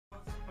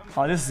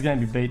Oh, this is gonna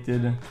be bait,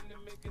 dude.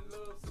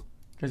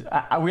 Cause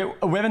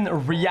we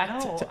haven't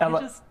react to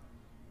Ella.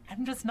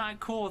 I'm just not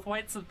cool with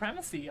white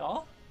supremacy,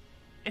 y'all.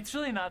 It's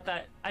really not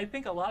that. I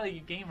think a lot of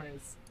you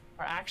gamers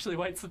are actually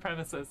white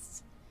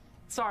supremacists.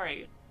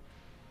 Sorry.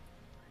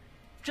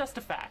 Just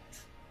a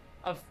fact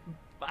of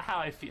how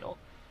I feel,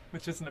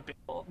 which isn't a big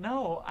deal.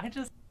 No, I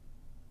just...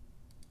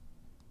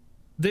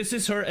 This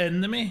is her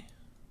enemy.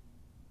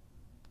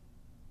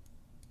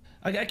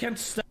 I can't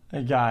stand...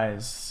 Hey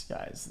guys,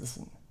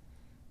 listen.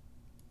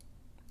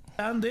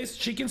 And this,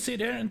 she can sit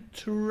there and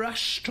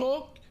trash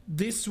talk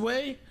this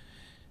way.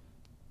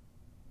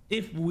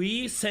 If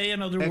we say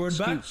another word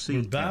back,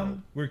 we're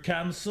banned, we're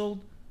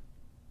cancelled.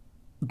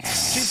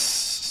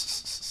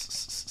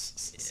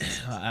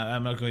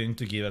 I'm not going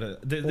to give it.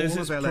 This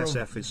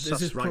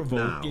is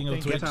provoking.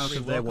 Get out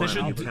of there while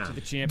you can. To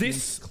the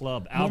Champions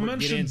Club. Albert,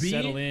 get in,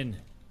 settle in,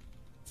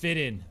 fit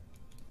in,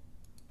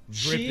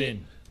 drip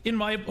in. In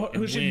my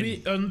who should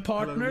be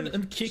unpartnered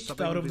and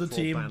kicked out of the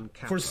team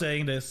for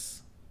saying this.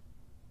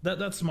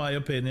 That's my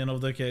opinion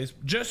of the case.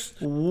 Just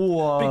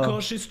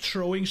because she's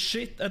throwing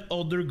shit at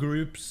other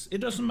groups. It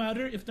doesn't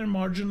matter if they're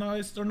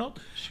marginalized or not.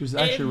 She was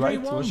actually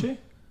right, was she?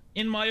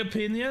 In my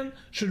opinion,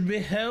 should be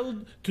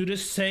held to the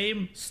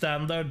same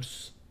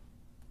standards.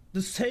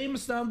 The same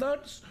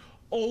standards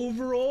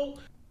overall.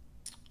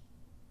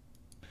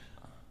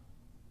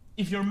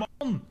 If you're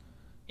on,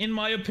 in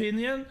my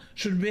opinion,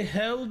 should be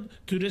held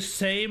to the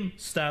same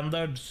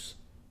standards.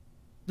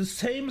 The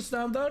same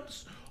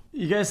standards.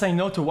 You guys saying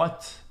no to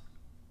what?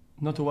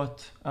 No to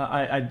what?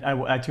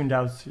 I tuned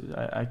out.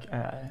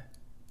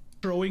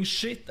 Throwing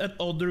shit at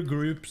other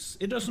groups.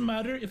 It doesn't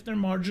matter if they're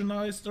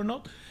marginalized or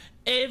not.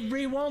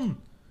 Everyone,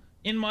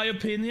 in my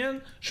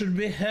opinion, should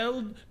be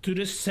held to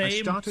the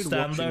same standards. I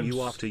started watching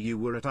you after you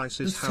were at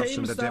Isis' house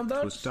and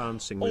Adept was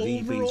dancing with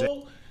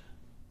overall,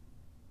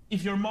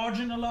 if you're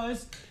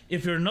marginalized,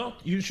 if you're not,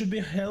 you should be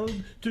held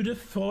to the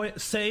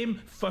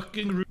same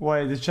fucking...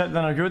 Wait, did chat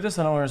then agree with this?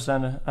 I don't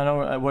understand it. I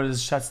know what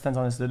his chat stance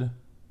on this did.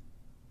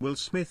 Will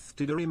Smith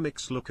did a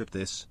remix. Look at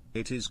this.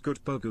 It is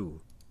good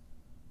bogu.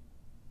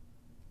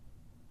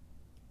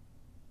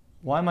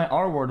 Why am I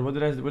R word? What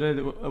did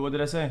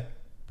I say?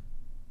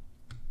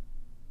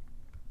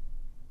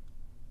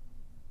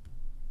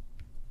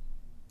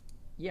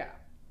 Yeah.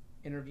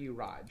 Interview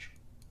Raj.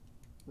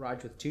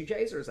 Raj with 2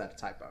 J's, or is that a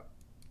typo?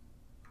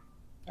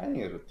 I think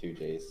it's with 2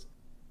 J's.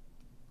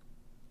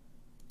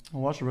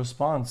 Watch the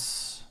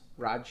response.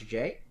 Raj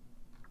J?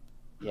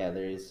 Yeah,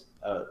 there's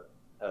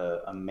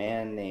a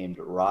man named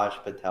Raj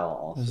Patel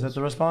also. Is that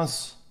the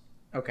response?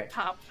 Okay.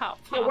 Pow.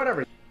 Yeah,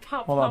 whatever.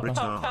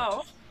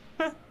 Pow.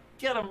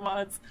 Get him,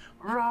 mods.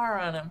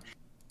 Rawr on him.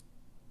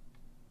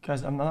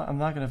 Guys, I'm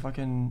not gonna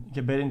fucking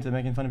get bait into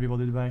making fun of people,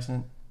 dude, by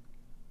accident.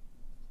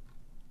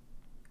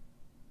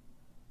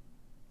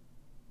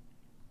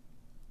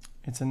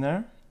 It's in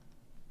there.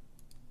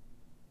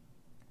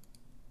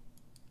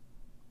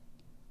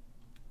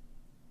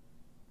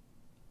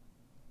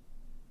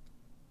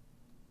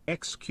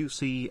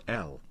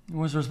 xQcL.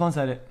 Where's the response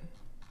at it?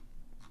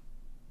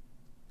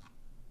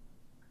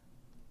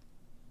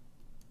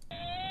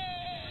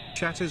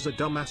 Chat is a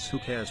dumbass who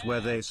cares where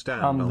they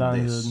stand I'm on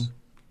done, this. dude.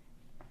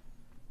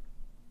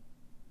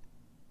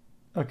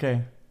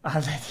 Okay.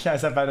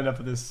 Guys, I've had enough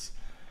of this.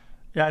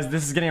 Guys,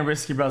 this is getting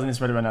risky browsing this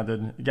right now,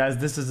 dude. Guys,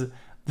 this is...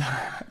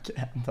 Okay,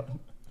 I'm done.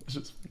 Let's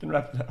just fucking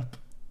wrap it up.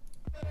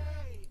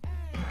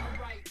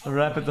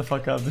 Wrap it the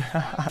fuck up.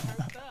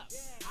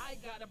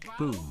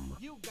 Boom.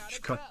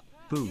 Shcut.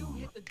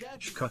 Boom.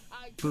 Shcut.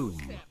 Boom.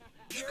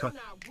 Shcut.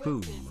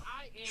 Boom.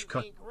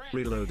 Shcut.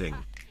 Reloading.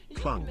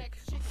 Clunk.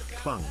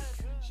 Clunk.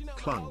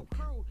 Clunk.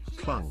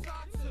 Clunk.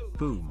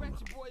 Boom.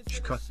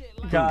 Shcut.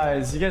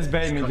 Guys, you guys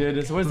baited me,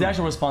 dude. So what's the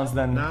actual response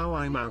then? Now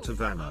I'm out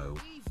of ammo.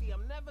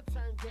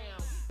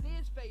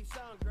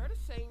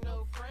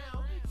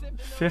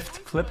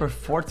 5th clip or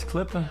 4th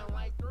clip?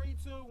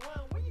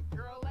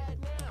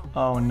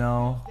 Oh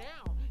no.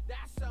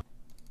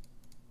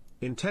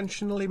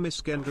 Intentionally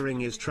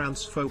misgendering is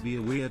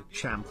transphobia. Weird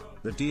champ.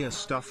 The deer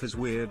stuff is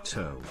weird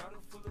too.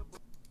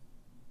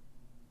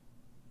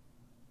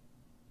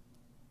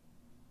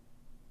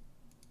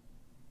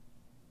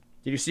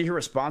 Did you see her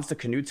response to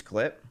Knut's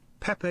clip?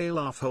 Pepe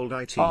laugh hold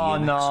IT. Oh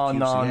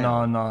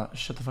no.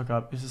 Shut the fuck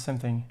up. It's the same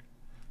thing.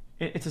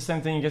 It's the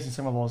same thing you get in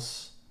Sigma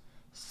Balls.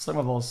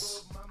 Sigma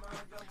Balls.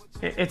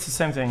 It's the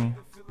same thing.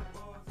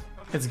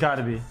 It's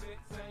gotta be.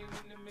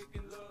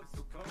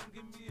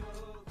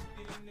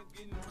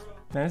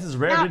 Man, this is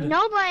rare, dude.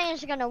 Nobody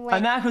is gonna win.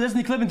 An actual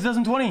Disney clip in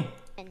 2020.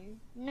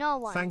 No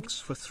one. Thanks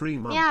for 3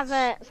 months. We have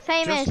a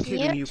famous Just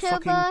kidding, you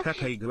fucking YouTuber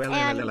Pepe.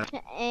 and a...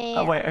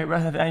 Oh wait,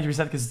 I need to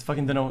reset because it's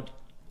fucking denote.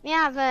 We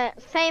have a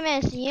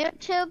famous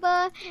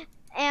YouTuber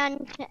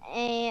and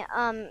a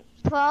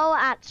pro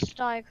at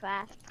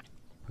StarCraft.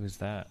 Who's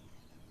that?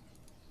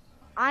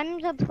 I'm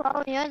the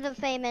pro, you're the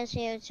famous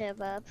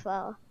YouTuber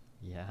pro.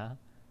 Yeah?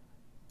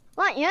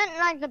 What, you're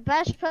like the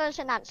best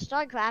person at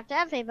StarCraft,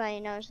 everybody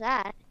knows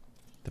that.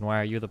 Then why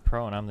are you the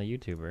pro and I'm the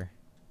YouTuber?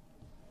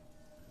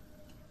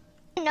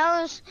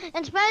 knows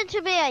it's better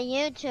to be a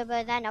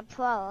YouTuber than a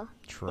pro.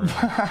 True.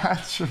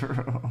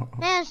 True.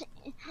 Because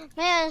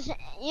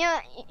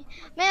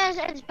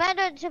it's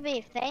better to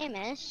be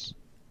famous.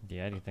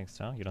 Yeah, do you think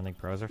so? You don't think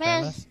pros are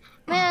famous?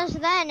 Because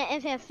then,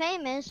 if you're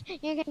famous,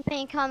 you can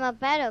become a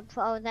better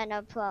pro than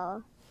a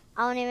pro.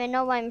 I don't even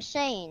know what I'm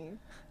saying.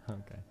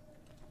 Okay.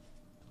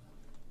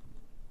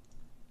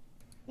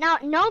 Now,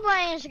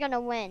 nobody is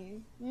gonna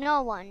win.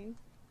 No one.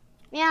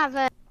 We have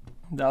a...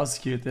 That was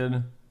cute,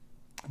 dude.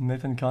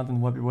 Nathan content,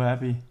 we're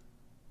happy.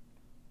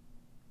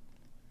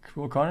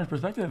 Cool Carnage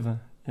perspective.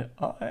 Yeah.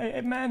 Oh, hey,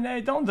 man,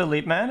 hey, don't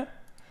delete, man.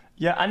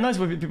 Yeah, I know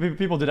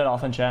people do that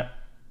often, chat.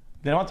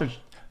 They don't want their...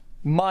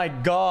 My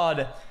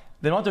God.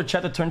 They don't want their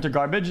chat to turn to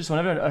garbage, so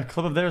whenever a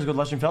clip of theirs goes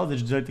Livestream fails, they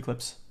just delete the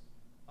clips.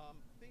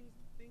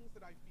 Things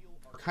that I feel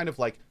are kind of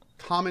like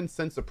common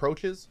sense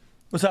approaches.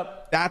 What's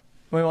up? That...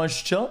 Wait, want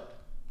to chill?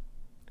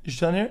 You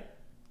chilling here?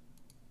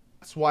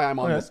 That's why I'm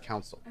on this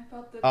council. I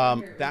felt the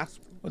thunder. That's...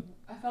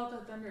 I felt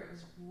the thunder. It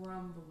was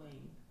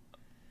rumbling,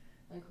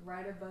 like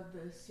right above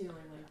the ceiling.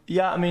 Like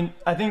yeah, I mean,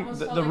 I think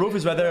the roof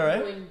is right there,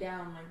 right? Going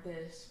down like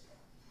this.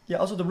 Yeah.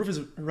 Also, the roof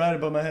is right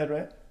above my head,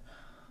 right?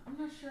 I'm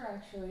not sure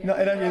actually. No,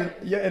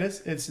 yeah, it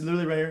is. It's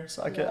literally right here.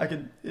 So I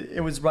could.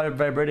 It was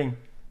vibrating.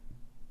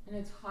 And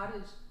it's hot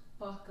as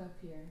fuck up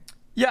here.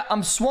 Yeah,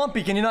 I'm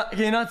swampy. Can you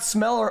not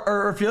smell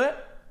or feel it?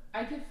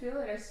 I could feel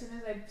it as soon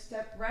as I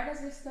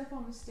step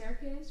on the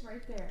staircase,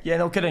 right there. Yeah,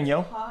 no kidding,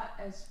 yo. It's hot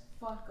as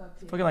fuck up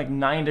here. Fucking like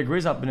 9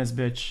 degrees up in this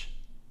bitch.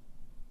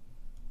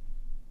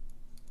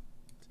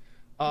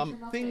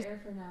 Turn off the air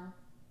for now,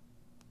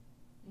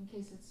 in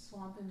case it's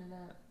swamping it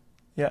up.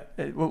 Yeah.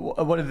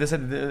 What did they say?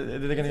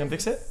 Did they gonna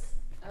fix it?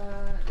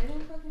 They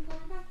didn't fucking call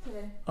me back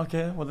today.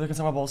 Okay. Well, they can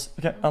suck my balls.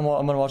 Okay. I'm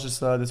gonna watch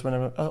this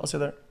whenever. I'll see you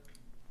there.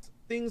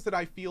 Things that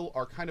I feel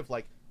are kind of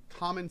like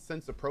common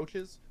sense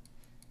approaches.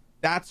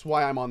 That's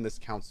why I'm on this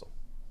council.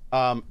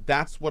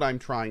 That's what I'm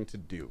trying to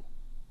do.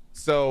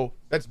 So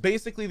that's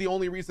basically the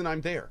only reason I'm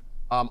there.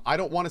 I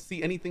don't want to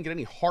see anything get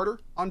any harder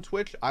on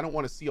Twitch. I don't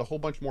want to see a whole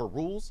bunch more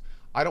rules.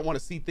 I don't want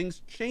to see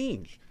things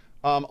change.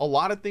 A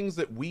lot of things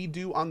that we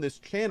do on this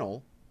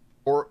channel,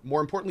 or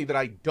more importantly, that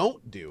I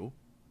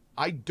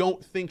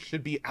don't think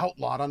should be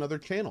outlawed on other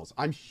channels.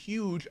 I'm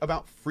huge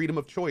about freedom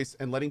of choice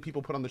and letting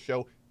people put on the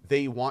show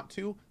they want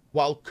to,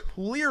 while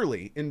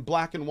clearly in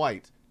black and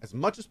white, as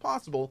much as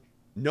possible,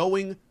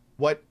 knowing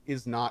what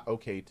is not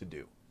okay to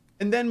do.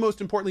 And then most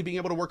importantly, being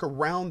able to work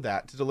around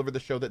that to deliver the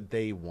show that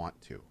they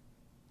want to.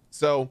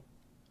 So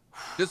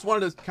just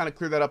wanted to kind of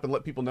clear that up and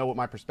let people know what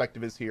my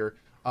perspective is here.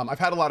 I've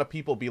had a lot of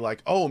people be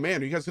like, oh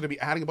man, are you guys going to be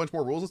adding a bunch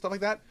more rules and stuff like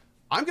that?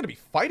 I'm going to be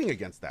fighting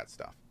against that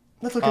stuff.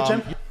 Let's look at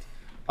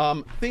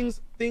Jim.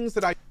 Things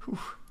that I...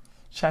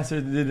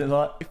 Chancellor did a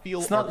lot.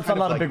 It's not a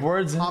lot of big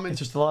words. It's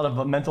just a lot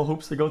of mental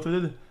hoops to go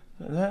through.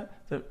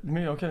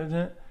 Me,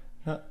 okay.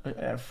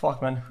 Yeah,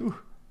 fuck, man. Whew.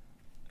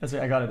 That's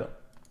it, I got it though.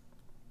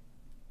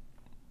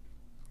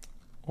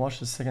 Watch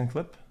the second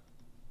clip.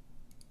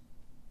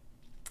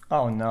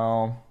 Oh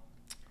no.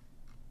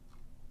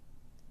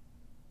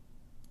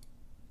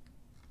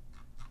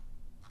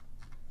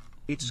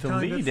 It's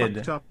kind of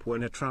fucked up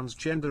when a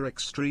transgender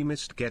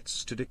extremist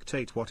gets to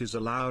dictate what is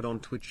allowed on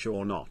Twitch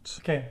or not.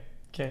 Okay.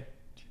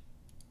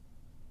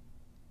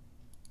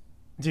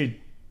 Dude,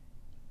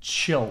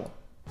 chill.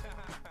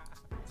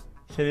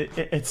 Okay,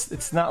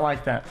 it's not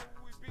like that.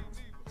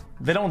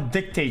 They don't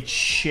dictate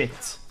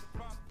shit.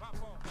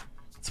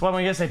 That's why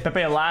when you guys say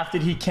Pepe laughed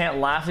it, he can't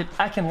laugh it.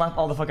 I can laugh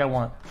all the fuck I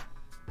want.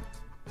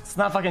 It's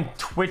not fucking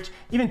Twitch.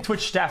 Even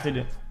Twitch staff did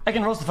it. I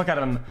can roast the fuck out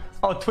of him.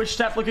 Oh, Twitch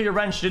staff, look at your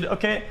wrench, dude.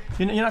 Okay,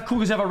 you're not cool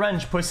because you have a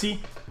wrench, pussy.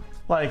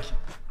 Like,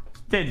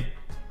 dude,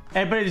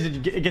 everybody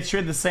gets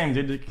treated the same,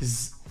 dude.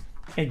 Because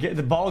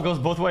the ball goes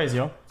both ways,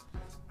 yo.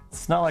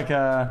 It's not like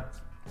a...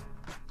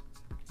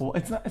 Well,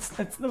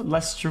 it's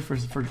less true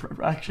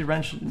for actually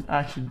wrench.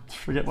 Actually,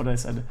 forget what I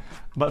said.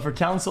 But for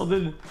council,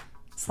 dude,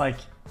 it's like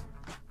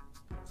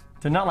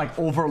they're not like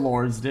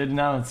overlords, dude.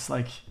 Now it's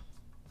like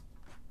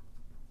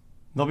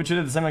they'll be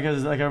treated the same like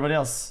everybody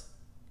else.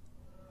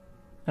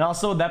 And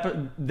also,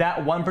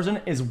 that one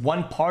person is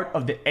one part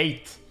of the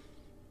 8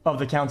 of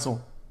the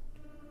council.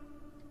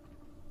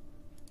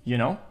 You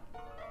know?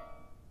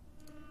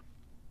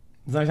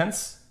 Does that make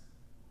sense?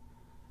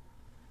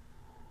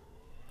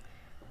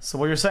 So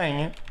what you're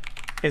saying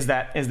is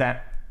that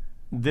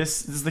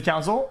this is the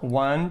council.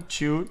 1,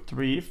 2,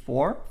 3,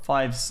 4,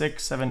 5,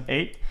 6, 7,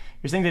 8.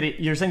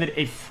 You're saying that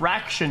a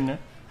fraction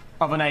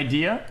of an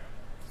idea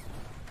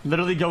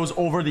literally goes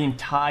over the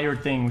entire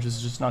thing, which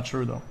is just not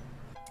true though.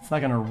 It's not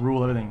gonna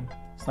rule everything.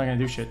 It's not gonna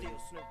do shit.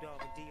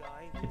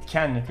 It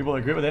can if people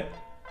agree with it.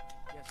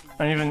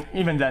 And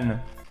even then.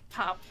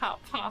 Pow, pow,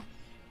 pow.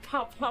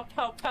 Pow, pow,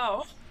 pow,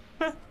 pow.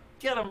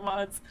 Get him,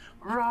 mods.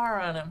 Roar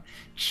on him.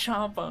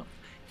 Chomp him.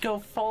 Go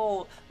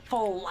full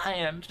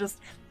lion. Just.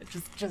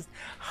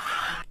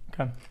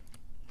 Okay.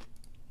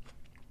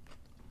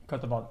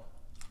 Cut the bottom.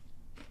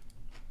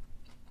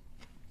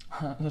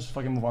 Let's just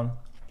fucking move on.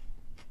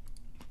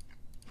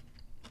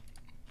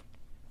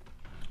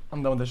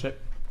 I'm done with this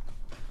shit.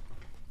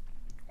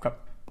 Okay.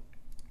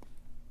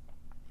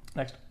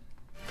 Next.